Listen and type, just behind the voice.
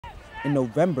In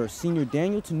November, senior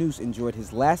Daniel Tannous enjoyed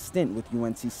his last stint with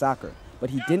UNC soccer,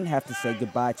 but he didn't have to say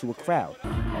goodbye to a crowd.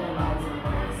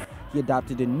 He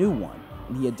adopted a new one,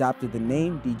 and he adopted the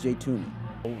name DJ Tooney.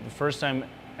 The first time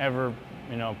ever,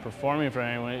 performing for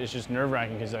anyone, it's just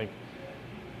nerve-wracking because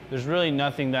there's really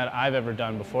nothing that I've ever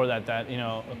done before that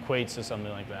equates to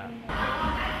something like that.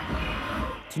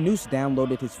 Tannous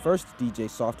downloaded his first DJ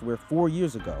software 4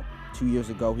 years ago. 2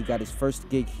 years ago, he got his first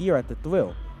gig here at the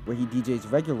Thrill, where he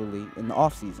DJs regularly in the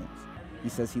off-seasons. He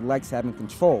says he likes having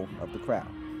control of the crowd.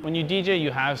 When you DJ, you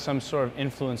have some sort of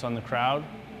influence on the crowd,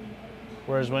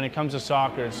 whereas when it comes to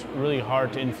soccer, it's really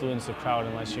hard to influence the crowd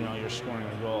unless you're scoring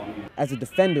a goal. As a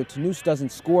defender, Tannous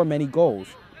doesn't score many goals,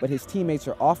 but his teammates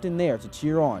are often there to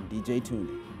cheer on DJ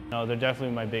Tooney. They're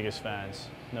definitely my biggest fans,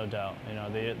 no doubt.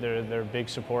 They're big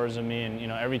supporters of me,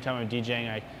 and every time I'm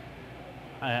DJing,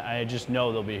 I just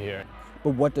know they'll be here.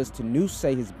 But what does Tannous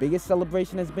say his biggest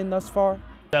celebration has been thus far?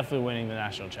 Definitely winning the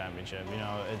national championship.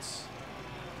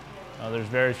 There's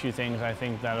very few things I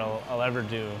think that I'll ever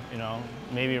do,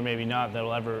 maybe or maybe not,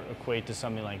 that'll ever equate to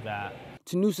something like that.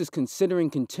 Tannous is considering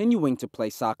continuing to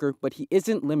play soccer, but he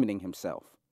isn't limiting himself.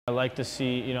 I like to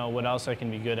see, what else I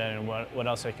can be good at and what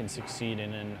else I can succeed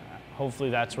in, and hopefully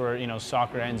that's where,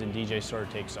 soccer ends and DJ sort of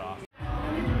takes off.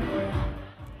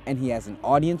 And he has an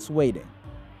audience waiting.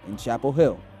 In Chapel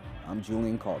Hill, I'm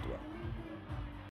Julian Caldwell.